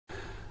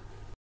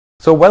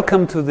So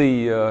welcome to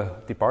the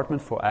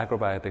Department for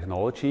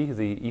Agrobiotechnology,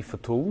 the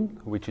IFA-Tulln,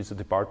 which is a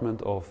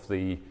department of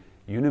the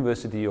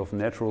University of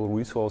Natural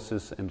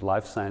Resources and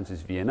Life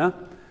Sciences Vienna,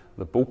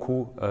 the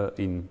BOKU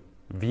in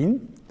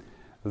Wien.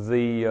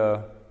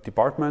 The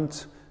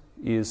department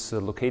is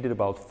located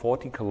about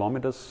 40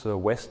 kilometers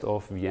west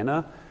of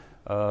Vienna,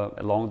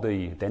 along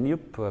the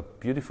Danube,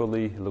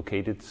 beautifully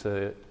located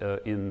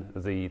in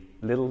the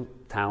little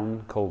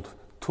town called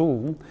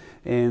Tulln.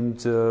 And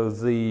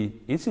the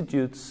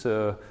institute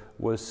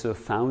was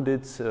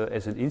founded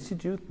as an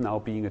institute, now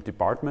being a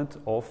department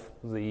of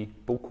the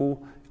BOKU,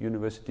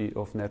 University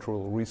of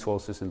Natural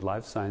Resources and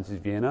Life Sciences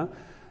Vienna.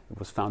 It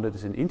was founded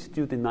as an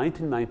institute in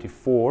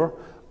 1994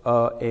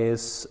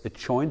 as a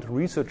joint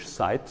research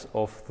site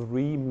of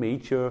three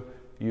major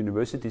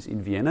universities in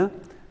Vienna: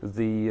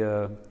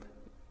 the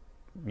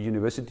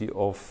University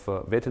of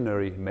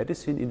Veterinary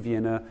Medicine in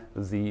Vienna,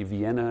 the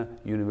Vienna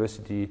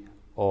University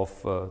of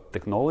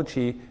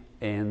Technology,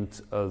 and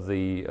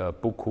the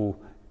BOKU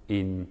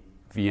in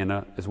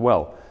Vienna as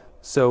well.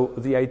 So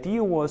the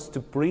idea was to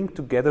bring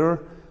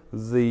together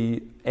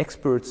the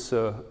experts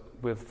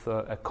with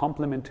a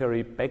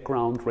complementary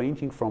background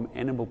ranging from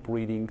animal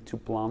breeding to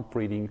plant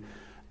breeding,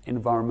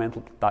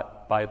 environmental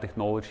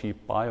biotechnology,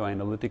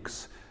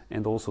 bioanalytics,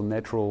 and also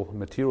natural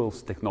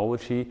materials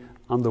technology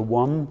under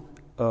one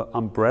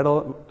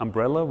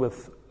umbrella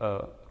with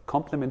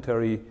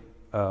complementary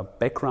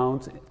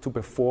background to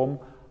perform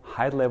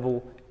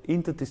high-level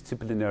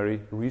interdisciplinary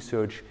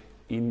research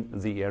in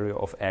the area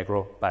of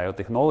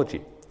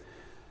agrobiotechnology.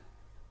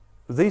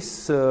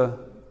 This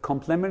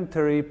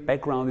complementary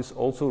background is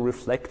also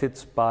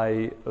reflected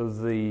by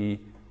the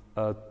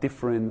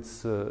different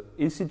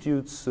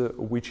institutes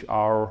which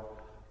are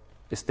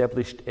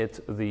established at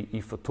the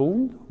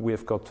IFA-Tulln. We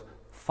have got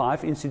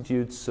 5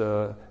 institutes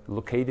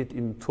located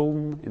in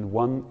Tulln, and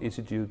 1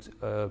 institute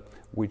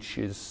which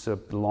is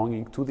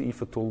belonging to the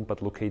IFA-Tulln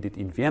but located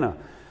in Vienna.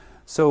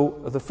 So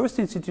the first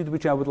institute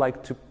which I would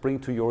like to bring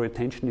to your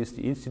attention is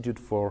the Institute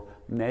for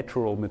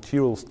Natural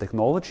Materials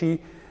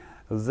Technology.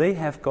 They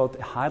have got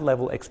a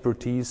high-level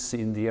expertise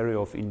in the area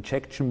of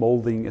injection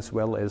molding as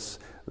well as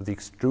the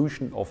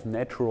extrusion of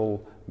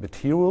natural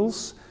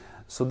materials.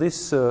 So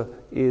this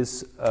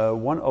is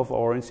one of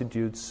our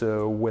institutes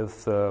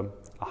with a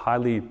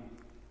highly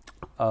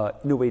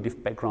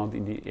innovative background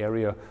in the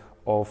area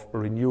of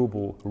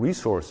renewable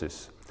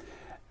resources.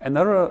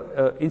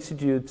 Another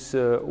institute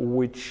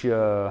which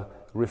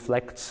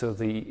reflects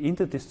the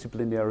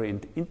interdisciplinary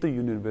and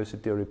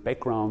interuniversitary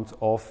background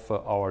of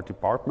our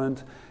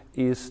department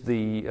is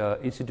the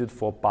Institute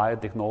for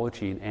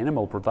Biotechnology in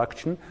Animal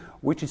Production,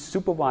 which is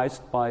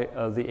supervised by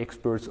the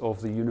experts of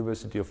the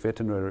University of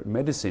Veterinary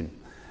Medicine.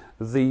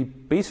 The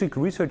basic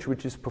research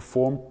which is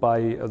performed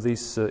by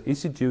this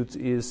institute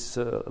is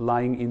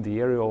lying in the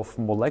area of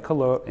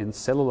molecular and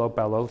cellular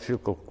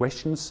biological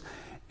questions,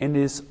 and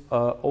is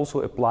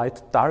also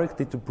applied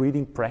directly to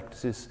breeding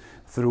practices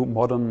through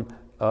modern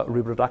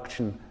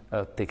reproduction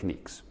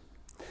techniques.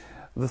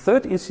 The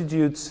third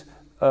institute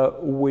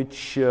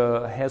which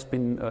has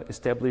been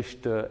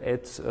established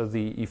at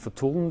the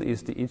IFA-Tulln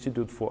is the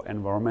Institute for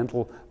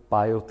Environmental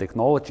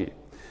Biotechnology.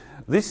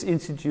 This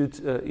institute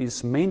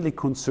is mainly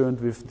concerned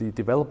with the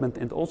development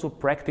and also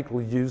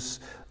practical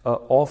use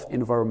of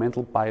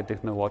environmental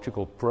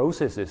biotechnological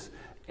processes,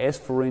 as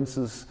for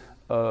instance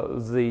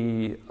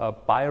the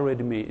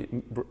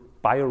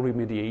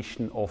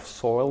bioremediation of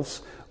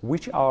soils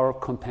which are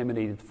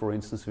contaminated, for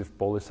instance, with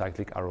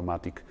polycyclic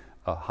aromatic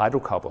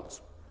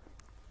hydrocarbons.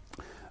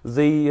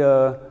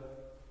 The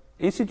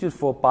Institute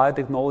for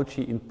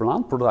Biotechnology in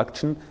Plant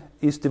Production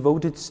is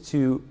devoted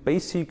to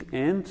basic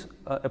and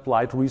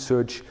applied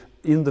research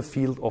in the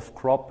field of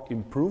crop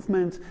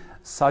improvement,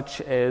 such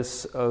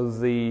as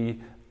the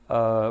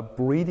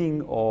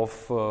breeding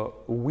of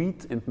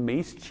wheat and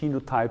maize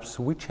genotypes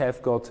which have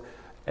got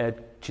a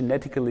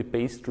genetically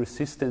based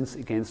resistance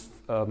against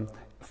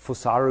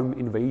Fusarium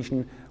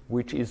invasion,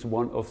 which is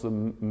one of the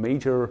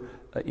major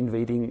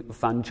invading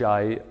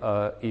fungi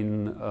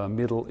in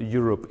Middle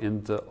Europe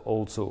and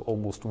also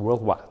almost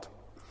worldwide.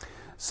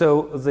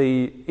 So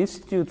the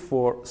institute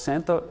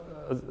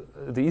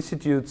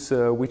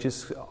which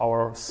is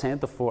our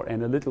Center for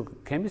Analytical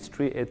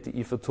Chemistry at the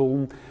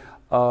IFA-Tulln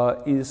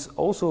is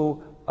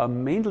also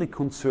mainly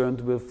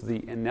concerned with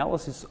the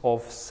analysis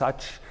of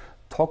such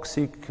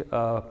toxic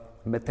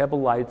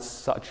metabolites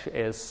such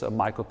as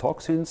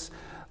mycotoxins.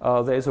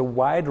 There is a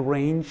wide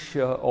range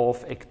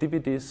of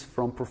activities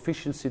from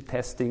proficiency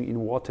testing in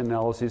water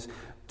analysis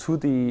to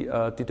the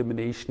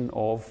determination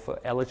of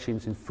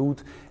allergens in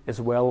food, as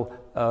well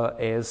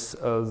as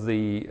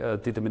the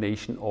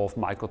determination of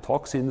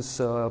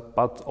mycotoxins,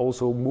 but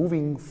also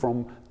moving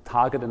from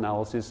target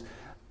analysis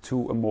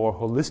to a more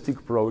holistic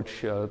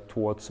approach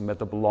towards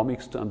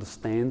metabolomics to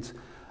understand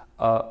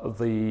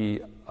the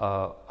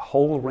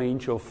whole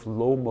range of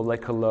low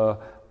molecular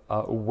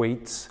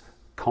weights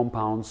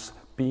compounds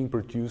being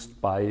produced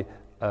by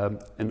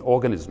an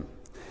organism.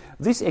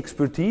 This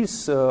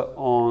expertise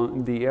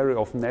on the area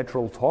of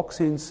natural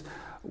toxins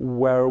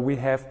where we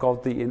have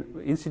got the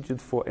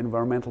Institute for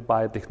Environmental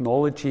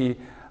Biotechnology,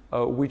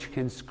 which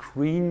can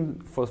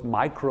screen for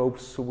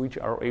microbes which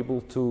are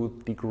able to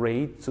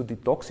degrade, to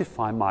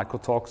detoxify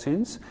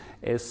mycotoxins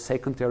as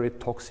secondary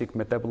toxic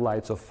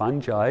metabolites of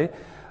fungi.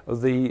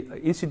 The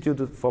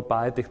Institute for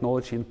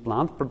Biotechnology and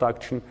Plant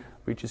Production,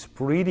 which is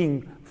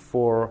breeding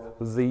for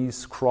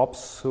these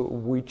crops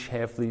which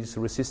have this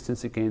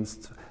resistance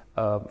against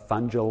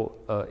fungal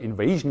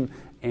invasion,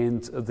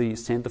 and the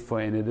Center for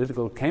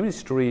Analytical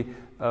Chemistry,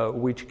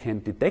 which can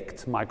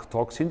detect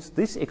mycotoxins.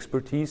 This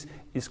expertise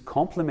is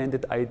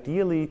complemented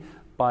ideally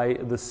by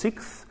the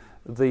sixth,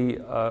 the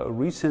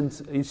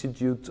recent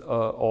institute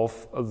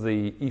of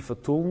the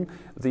IFA-Tulln,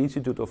 the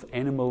Institute of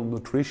Animal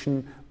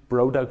Nutrition,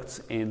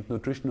 Products and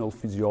Nutritional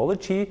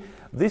Physiology.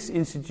 This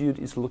institute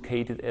is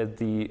located at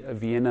the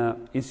Vienna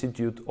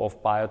Institute of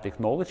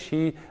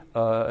Biotechnology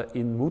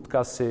in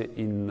Mutgasse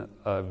in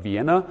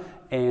Vienna,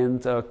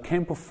 and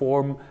can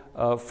perform,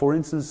 for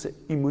instance,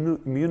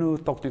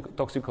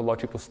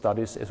 immunotoxicological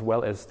studies, as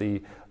well as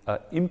the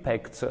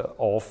impact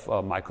of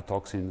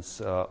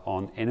mycotoxins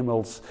on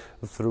animals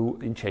through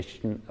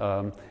ingestion,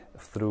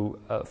 through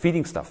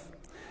feeding stuff.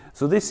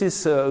 So this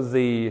is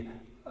the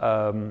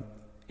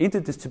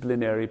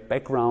interdisciplinary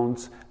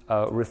background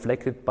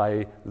reflected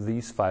by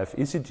these 5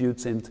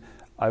 institutes, and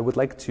I would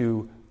like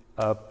to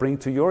bring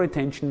to your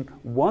attention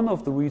one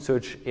of the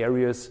research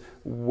areas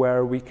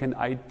where we can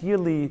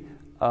ideally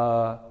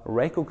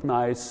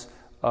recognize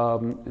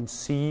and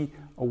see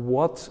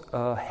what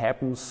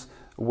happens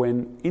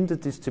when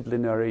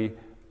interdisciplinary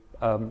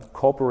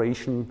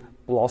cooperation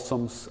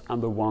blossoms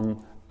under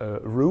one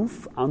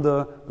roof,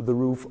 under the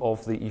roof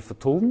of the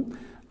IFA-Tulln.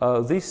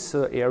 This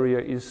area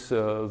is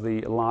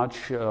the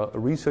large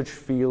research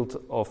field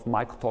of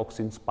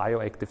mycotoxins,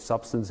 bioactive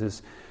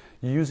substances,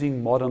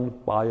 using modern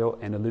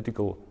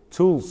bioanalytical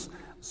tools.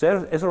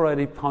 So, as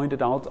already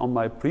pointed out on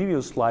my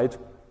previous slide,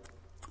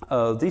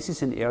 this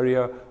is an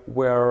area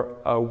where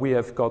we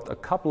have got a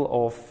couple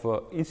of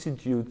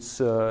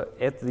institutes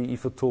at the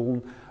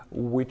IFA-Tulln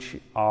which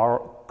are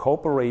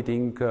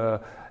cooperating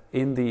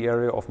in the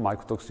area of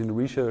mycotoxin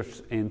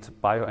research and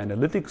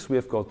bioanalytics. We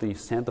have got the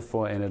Center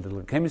for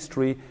Analytical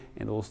Chemistry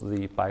and also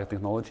the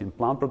Biotechnology and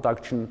Plant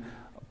Production,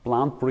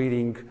 plant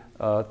breeding,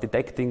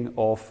 detecting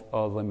of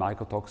the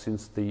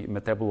mycotoxins, the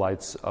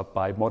metabolites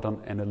by modern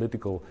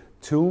analytical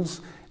tools.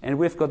 And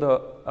we've got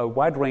a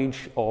wide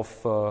range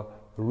of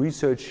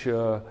research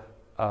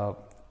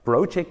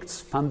projects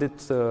funded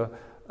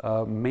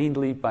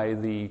mainly by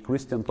the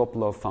Christian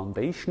Doppler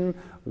Foundation.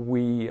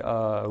 We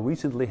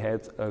recently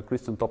had a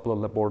Christian Doppler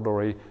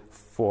Laboratory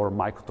for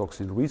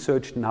mycotoxin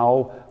research.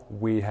 Now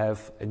we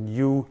have a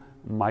new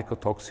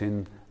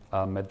mycotoxin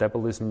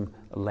metabolism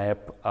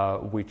lab,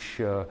 which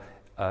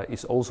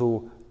is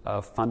also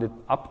funded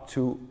up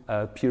to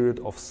a period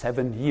of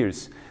 7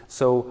 years.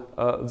 So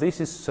this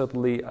is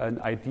certainly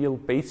an ideal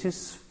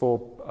basis for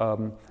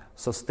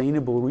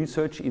sustainable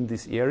research in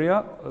this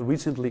area,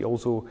 recently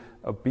also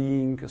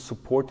being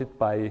supported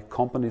by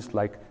companies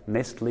like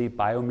Nestle,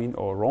 Biomin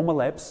or Roma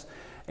Labs.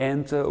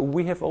 And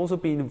we have also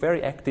been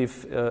very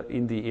active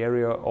in the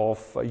area of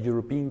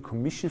European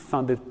Commission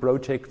funded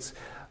projects.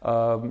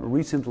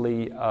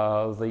 Recently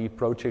the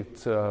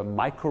project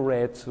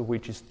MicroRed,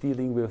 which is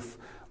dealing with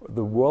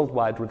the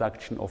worldwide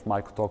reduction of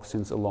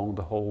mycotoxins along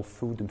the whole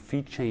food and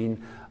feed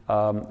chain,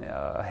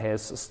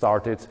 has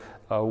started.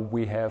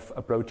 We have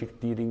a project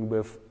dealing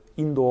with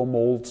indoor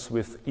molds,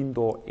 with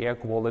indoor air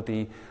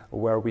quality,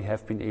 where we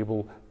have been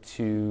able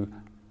to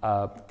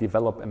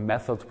develop a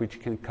method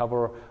which can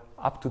cover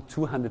up to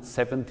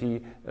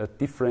 270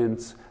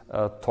 different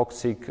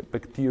toxic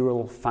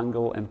bacterial,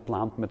 fungal and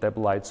plant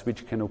metabolites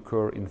which can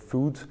occur in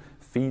food,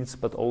 feeds,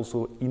 but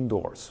also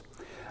indoors.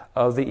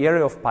 The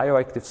area of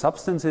bioactive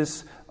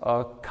substances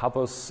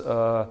covers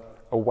a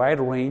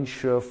wide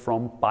range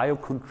from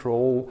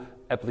biocontrol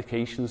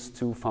applications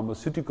to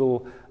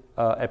pharmaceutical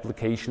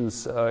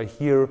applications.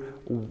 Here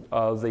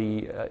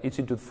the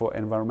Institute for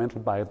Environmental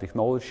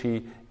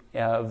Biotechnology,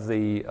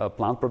 the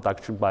Plant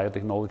Production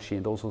Biotechnology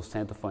and also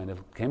Center for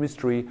Analytical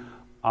Chemistry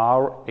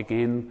are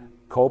again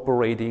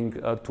cooperating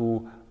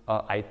to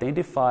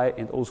identify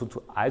and also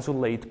to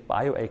isolate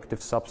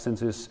bioactive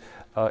substances,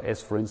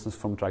 as for instance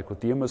from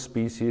Trichoderma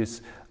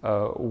species,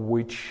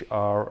 which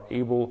are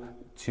able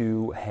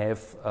to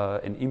have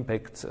an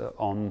impact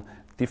on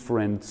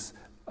different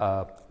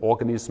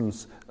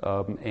organisms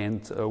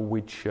and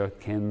which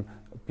can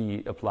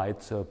be applied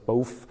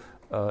both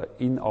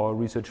in our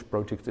research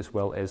project as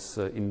well as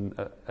in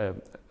a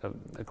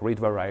great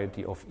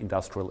variety of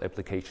industrial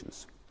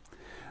applications.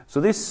 So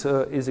this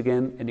is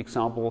again an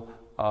example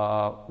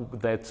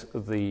that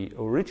the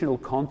original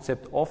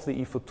concept of the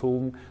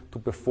IFA-Tulln to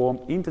perform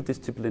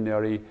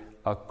interdisciplinary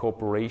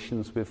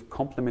cooperations with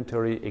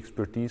complementary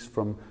expertise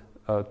from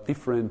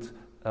different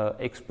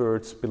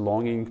experts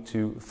belonging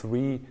to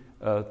 3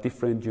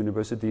 different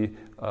universities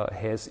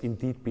has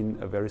indeed been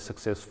a very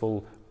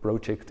successful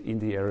project in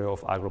the area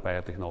of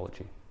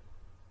agrobiotechnology.